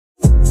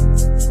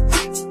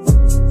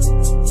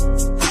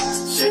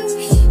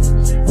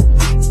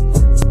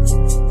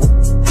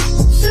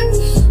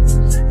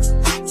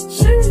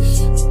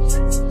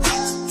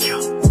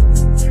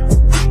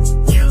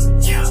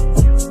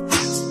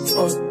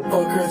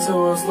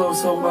too slow,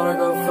 so I'm about to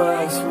go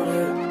fast with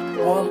it.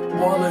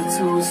 Wallet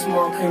too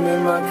small, can't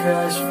make my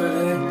cash fit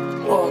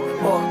in. Walk,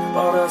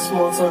 all that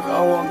small talk,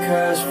 I want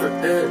cash for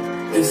it.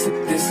 This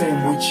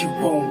ain't what you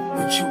want,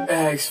 but you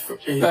ask for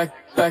it.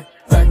 Back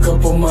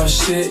up on my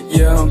shit,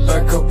 yeah, I'm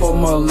back up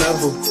on my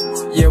level.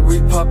 Yeah,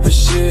 we poppin'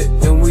 shit,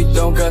 and we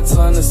don't got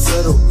time to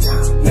settle.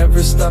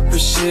 Never stoppin'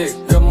 shit,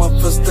 got my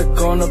foot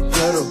stuck on the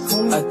pedal.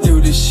 I do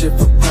this shit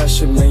for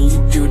passion, man,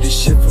 you do this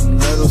shit for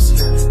medals.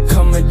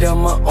 Coming down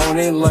my own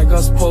ain't like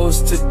I'm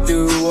supposed to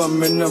do.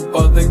 I'm in a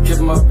bother, get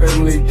my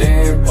family,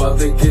 damn,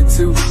 bother get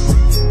too.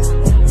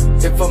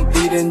 If I'm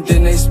eating,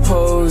 then they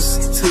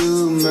supposed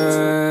to,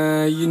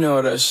 man. You know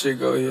how that shit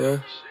go, yeah.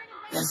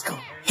 Let's go.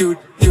 Do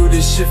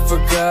this shit for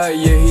God,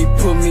 yeah, he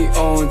put me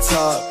on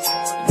top.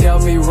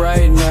 Doubt me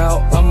right now,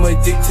 I'm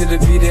addicted to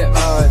beating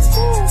odds.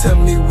 Tell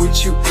me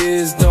what you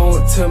is,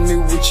 don't tell me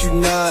what you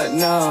not,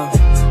 nah.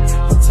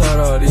 I'm tired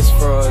of all these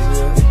frauds,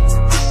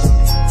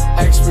 yeah.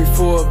 Ask me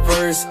for a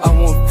verse, I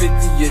want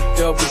 50 a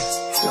double.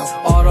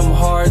 All them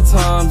hard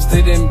times,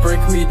 they didn't break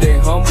me, they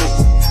humble.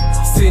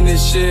 Seen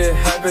this shit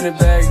happening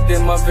back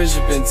then, my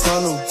vision been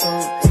tunnel.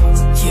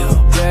 Yeah,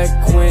 back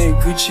when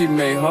Gucci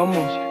made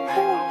humble.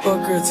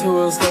 Fuck her to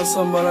a slow,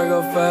 somebody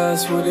go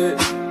fast with it.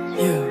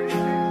 Yeah,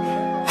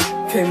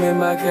 can't make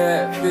my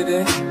cat fit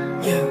in.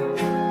 Yeah,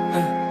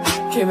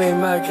 can't make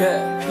my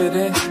cat fit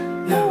in.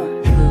 No.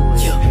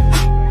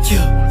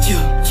 Yeah.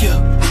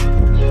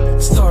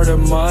 Start a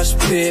mosh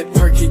pit,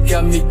 Perky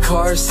got me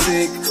car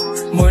sick.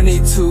 Money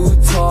too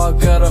tall,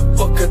 gotta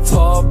fuck a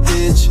tall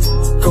bitch.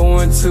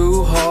 Going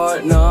too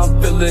hard, now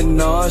I'm feeling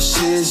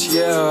nauseous,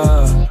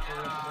 yeah.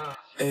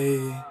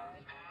 Ayy.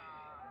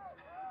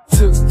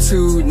 Took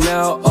two,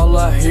 now all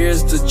I hear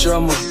is the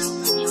drummer.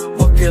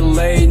 Fucking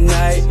late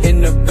night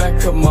in the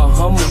back of my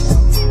Hummer.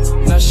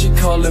 Now she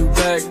calling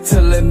back,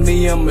 telling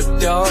me I'm a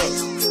dog.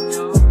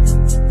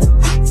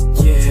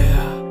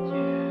 Yeah.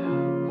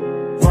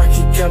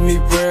 Rocky got me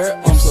rare,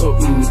 I'm so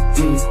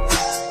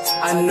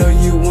I know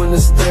you wanna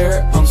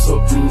stare, I'm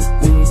so I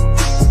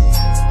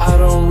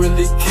don't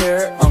really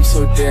care, I'm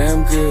so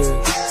damn good.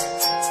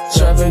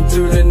 Driving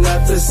through the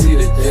night to see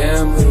the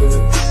damn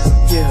hood.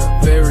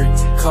 Yeah, very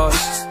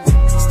cautious,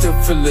 still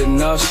feeling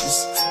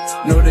nauseous.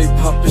 Know they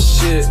poppin'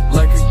 shit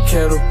like a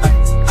kettle.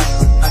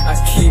 I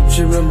keep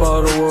dreaming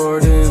about the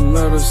world in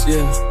medals,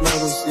 yeah.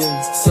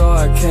 So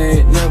I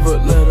can't never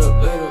let up.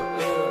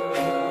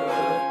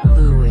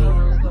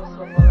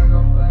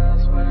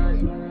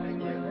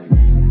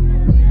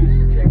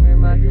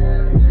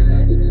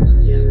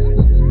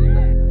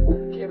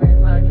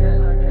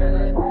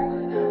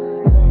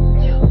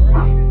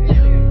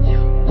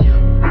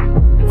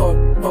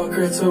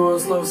 Too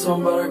slow, so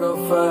I'm about to go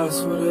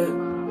fast with it.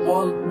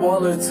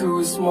 Wallet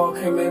too small,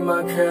 can't make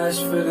my cash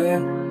fit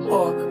in.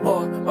 Walk,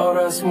 all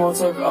that small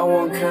talk, I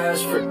want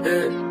cash for it.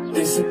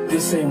 This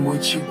ain't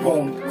what you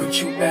want, but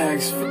you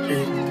ask for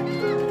it.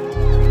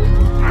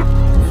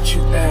 What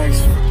you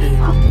ask for it.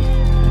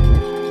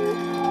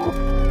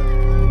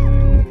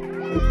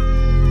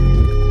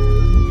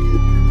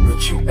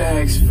 What you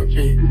ask for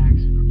it.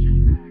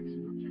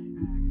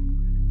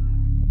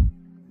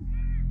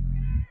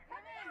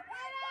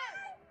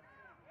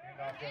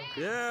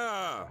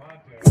 Yeah.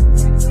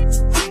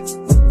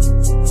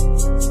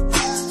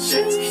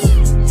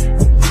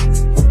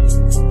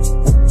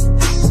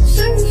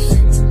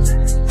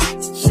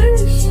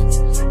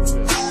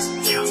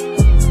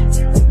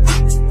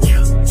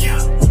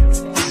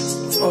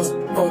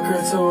 Fuck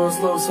her too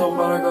slow, so I'm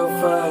about to go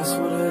fast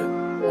with it.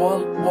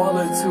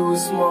 Wallet too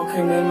small,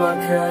 can't make my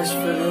cash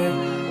fit in.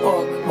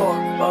 Walk,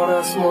 all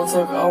that small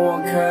talk, I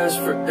want cash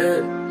for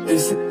it.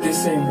 This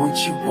ain't what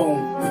you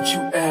want, but you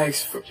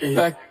ask for it.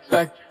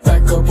 Back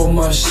up on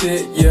my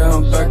shit, yeah,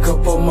 I'm back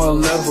up on my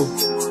level.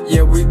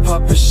 Yeah, we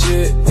poppin'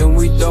 shit, and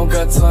we don't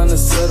got time to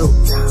settle.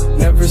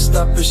 Never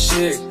stoppin'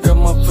 shit, got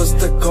my foot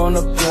stuck on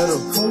the pedal.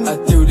 I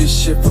do this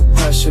shit for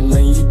passion,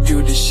 man, you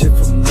do this shit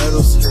for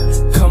medals.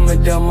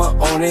 Coming down my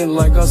own ain't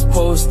like I'm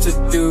supposed to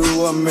do.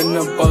 I'm in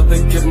a bother,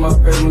 get my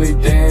family,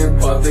 damn,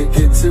 bother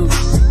get too.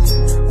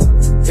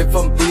 If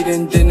I'm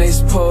eating, then they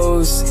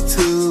supposed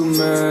to,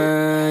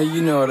 man.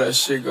 You know how that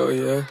shit go,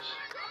 yeah.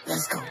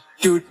 Let's go.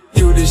 Do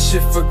this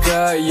shit for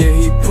God, yeah,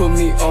 he put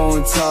me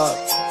on top.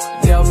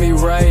 Doubt me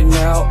right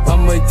now,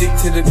 I'm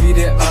addicted to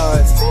beating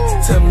odds.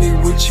 Tell me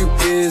what you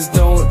is,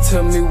 don't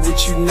tell me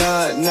what you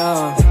not,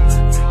 nah.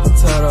 I'm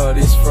tired of all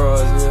these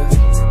frauds, yeah.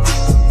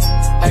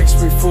 Ask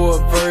me for a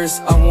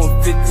verse, I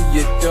want 50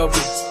 a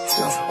double.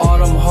 All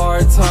them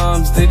hard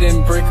times, they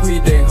didn't break me,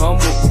 they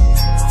humble.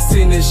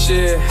 Seen this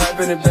shit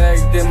happening back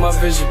then, my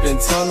vision been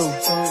tunnel.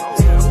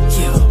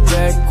 Yeah,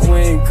 back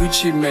when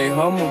Gucci made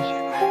humble.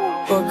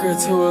 Fuck her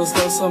to a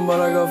slow,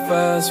 somebody go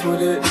fast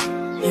with it.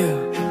 Yeah,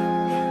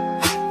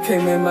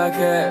 can't make my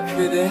cat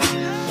fit in.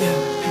 Yeah,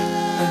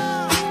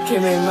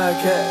 can't make my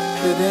cat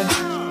fit in.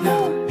 No.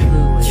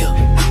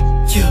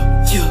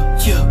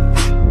 Yeah.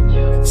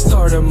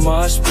 Start a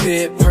mosh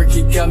pit,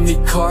 Perky got me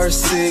car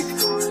sick.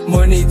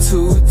 Money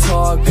too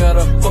tall,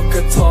 gotta fuck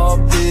a tall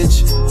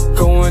bitch.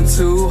 Going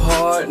too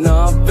hard,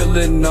 now I'm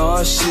feeling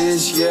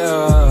nauseous,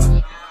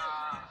 yeah.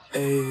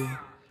 Ayy.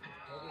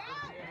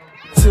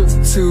 Took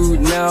two,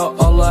 now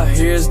all I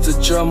hear is the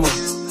drummer.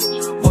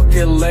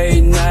 Fucking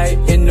late night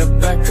in the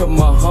back of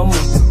my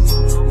Hummer.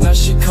 Now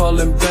she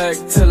calling back,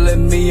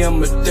 telling me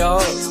I'm a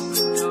dog.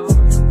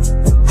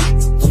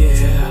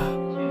 Yeah.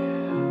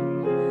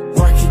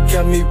 Rocky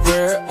got me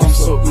rare, I'm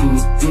so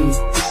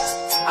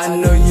I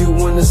know you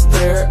wanna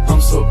stare, I'm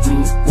so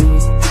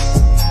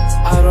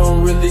I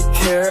don't really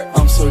care,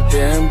 I'm so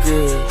damn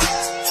good.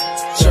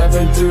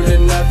 Driving through the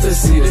night to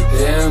see the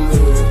damn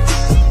hood.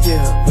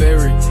 Yeah,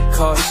 very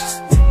cautious,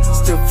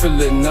 still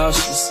feeling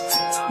nauseous.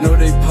 Know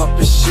they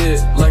poppin' shit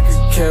like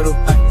a kettle.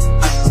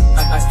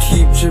 I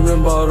keep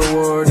dreaming about the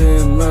world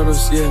in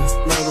medals, yeah,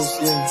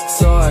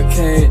 so I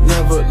can't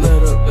never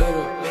let up.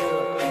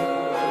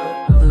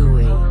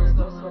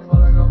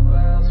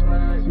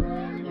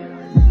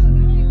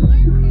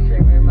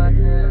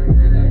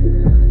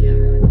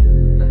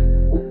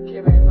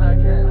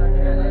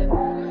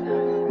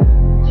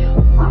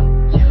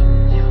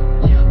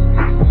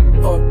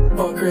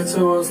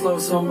 Too slow,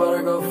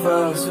 somebody go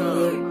fast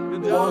with it.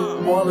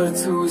 Wallet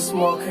too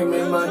small, can't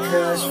make my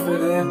cash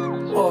fit in.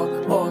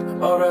 Fuck,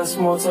 all that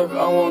small talk,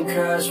 I want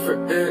cash for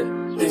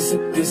it.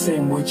 This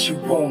ain't what you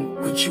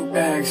want, but you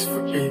ask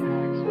for it.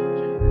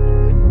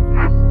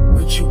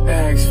 But you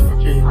ask for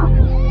it.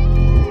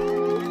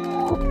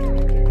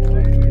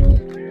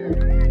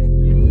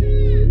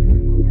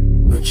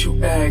 But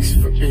you ask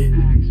for it.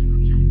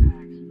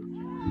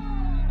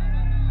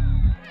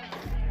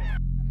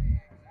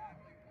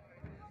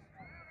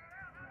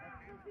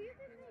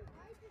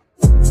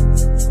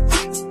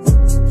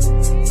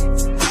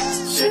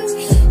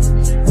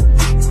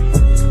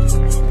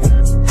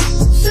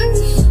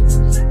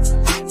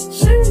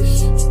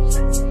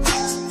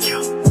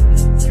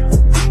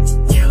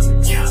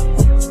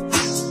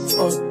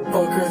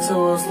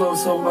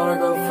 Somebody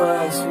go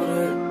fast with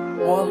it.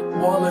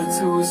 Wallet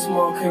too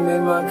small, can't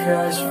make my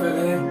cash fit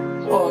in.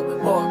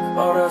 Fuck,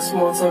 all that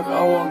small talk,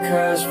 I want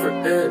cash for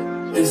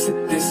it. This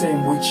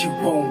ain't what you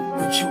want,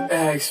 but you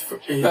ask for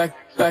it.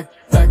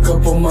 Back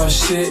up on my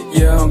shit,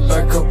 yeah, I'm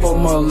back up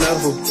on my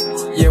level.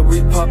 Yeah,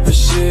 we poppin'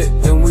 shit,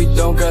 and we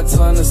don't got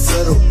time to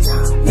settle.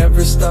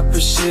 Never stoppin'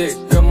 shit,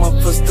 got my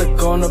foot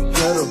stuck on the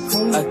pedal.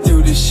 I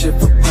do this shit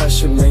for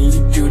passion, man,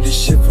 you do this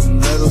shit for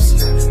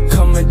medals.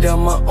 Coming down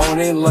my own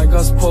ain't like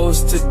I'm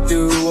supposed to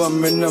do.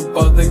 I'm in the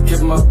bother,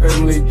 give my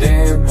family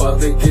damn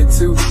bother get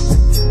to.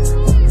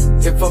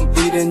 If I'm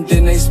eating,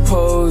 then they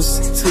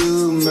supposed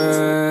to,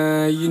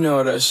 man. You know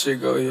how that shit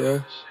go,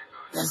 yeah.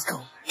 Let's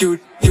go. Do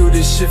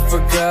this shit for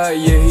God,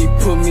 yeah, he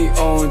put me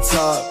on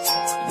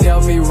top.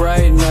 Doubt me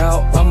right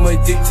now, I'm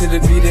addicted to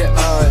beating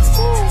odds.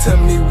 Tell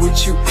me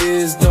what you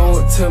is,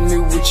 don't tell me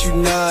what you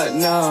not,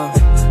 nah.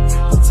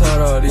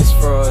 Tired all these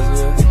frauds,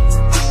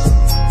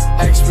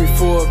 yeah. Ask me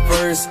for a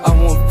verse, I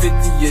want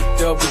 50 a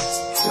double.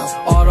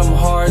 All them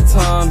hard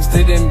times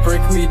didn't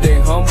break me, they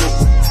humble.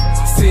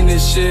 Seen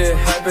this shit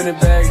happening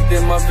back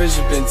then, my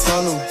vision been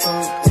tunnel.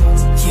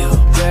 Yeah,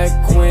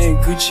 back when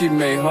Gucci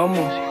made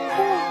humble.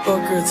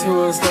 Fuck her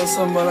to a slow,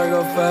 somebody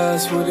go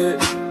fast with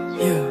it.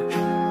 Yeah,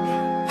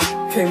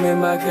 can't make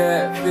my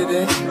cat fit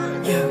in.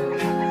 Yeah,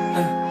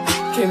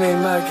 can't make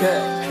my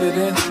cat fit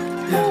in.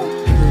 Yeah.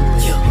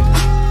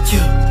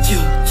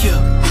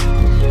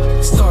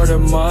 Start a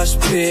mosh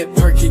pit,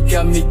 Perky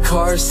got me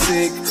car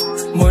sick.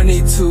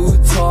 Money too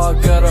tall,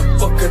 gotta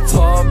fuck a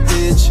tall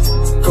bitch.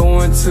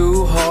 Going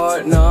too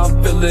hard, now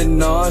I'm feeling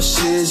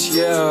nauseous,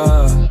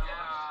 yeah.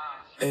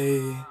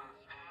 Ayy.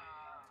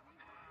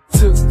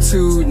 Took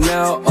two,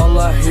 now all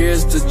I hear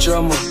is the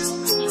drummer.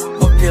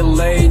 Fucking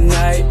late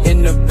night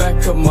in the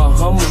back of my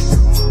Hummer.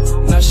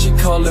 Now she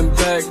calling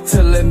back,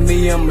 telling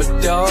me I'm a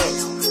dog.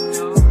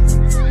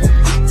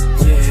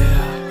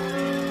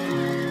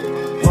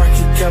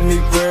 Got me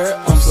rare,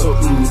 I'm so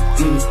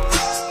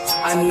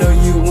I know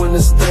you wanna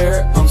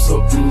stare, I'm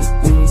so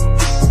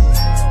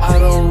I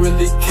don't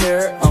really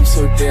care, I'm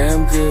so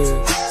damn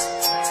good.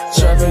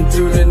 Driving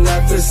through the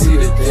night to see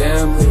the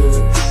damn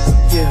hood.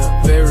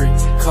 Yeah, very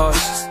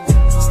cautious,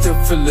 still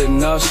feeling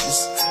nauseous.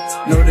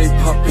 Know they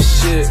poppin'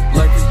 shit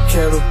like a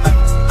kettle.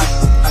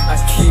 I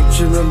keep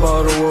dreaming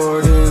about the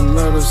world in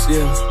medals,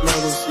 yeah,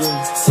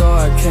 so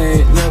I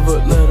can't never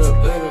let up.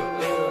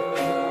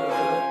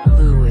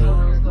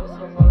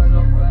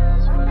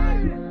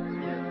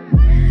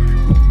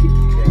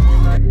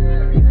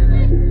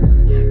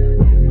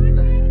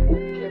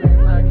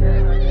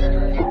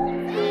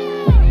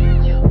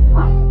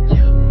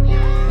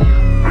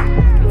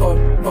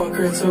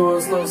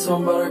 Too slow,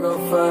 somebody go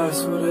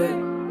fast with it.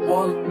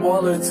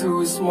 Wallet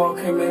too small,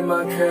 can't make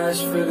my cash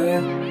fit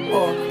in.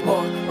 Fuck,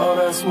 all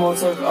that small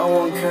talk, I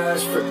want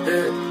cash for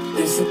it.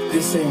 This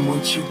ain't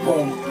what you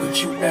want, but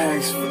you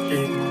ask for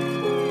it.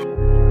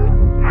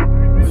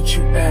 But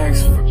you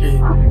ask for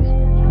it.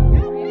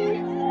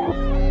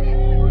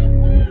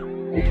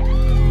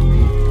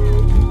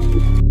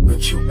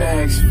 But you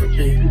ask for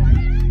it.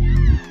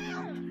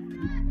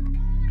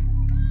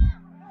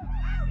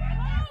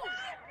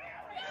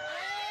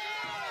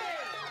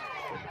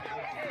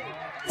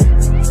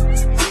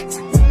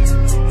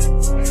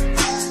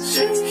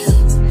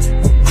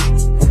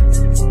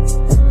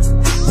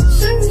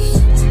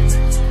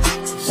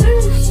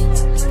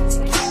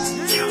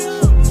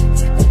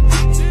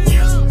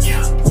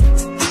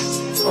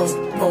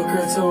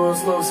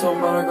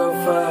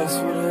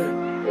 fast with it.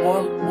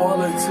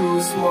 Wallet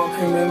too small,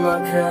 came in my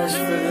cash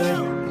for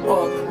it.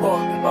 Fuck,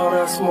 all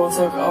that small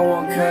talk, I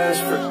want cash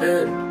for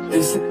it.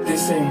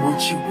 This ain't what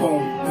you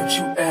want, but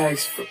you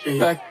asked for it.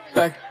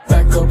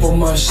 Back up on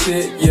my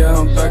shit, yeah,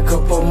 I'm back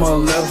up on my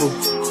level.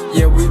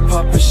 Yeah, we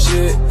poppin'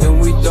 shit,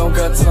 and we don't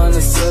got time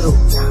to settle.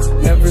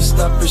 Never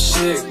stop a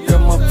shit,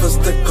 got my foot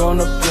stuck on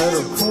the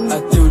pedal. I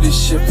do this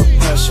shit for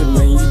passion,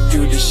 man, you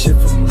do this shit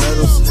for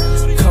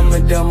medals.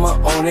 Coming down my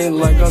own ain't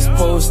like I'm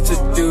supposed to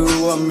do.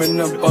 I'm in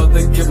the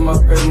bother, give my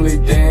family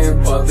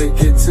damn bother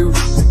get to.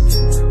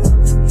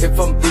 If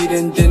I'm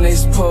eating, then they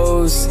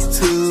supposed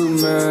to,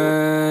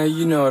 man.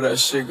 You know how that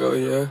shit go,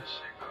 yeah.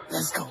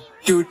 Let's go.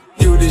 Do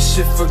this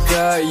shit for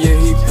God, yeah,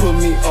 he put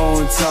me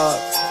on top.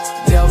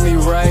 Doubt me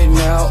right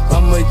now,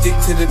 I'm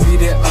addicted to beat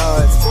the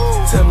odds.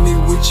 Tell me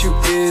what you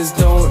is,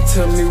 don't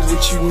tell me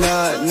what you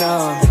not,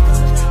 nah.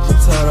 I'm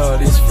tired of all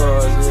these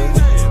frauds,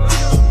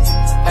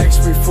 yeah.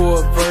 Ask me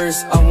for a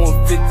verse, I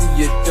want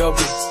 50 a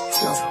double.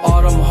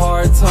 All them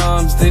hard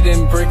times, they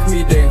didn't break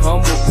me, they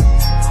humble.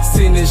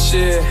 Seen this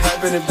shit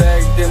happening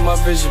back then, my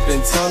vision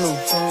been tunnel.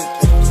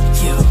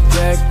 Yeah,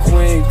 back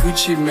when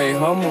Gucci made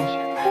humble.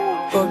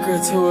 Fuck her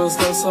to a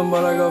slow song,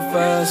 but I go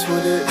fast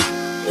with it.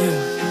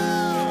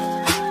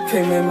 Yeah,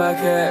 came in my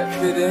cat,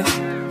 fit in.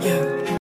 Yeah.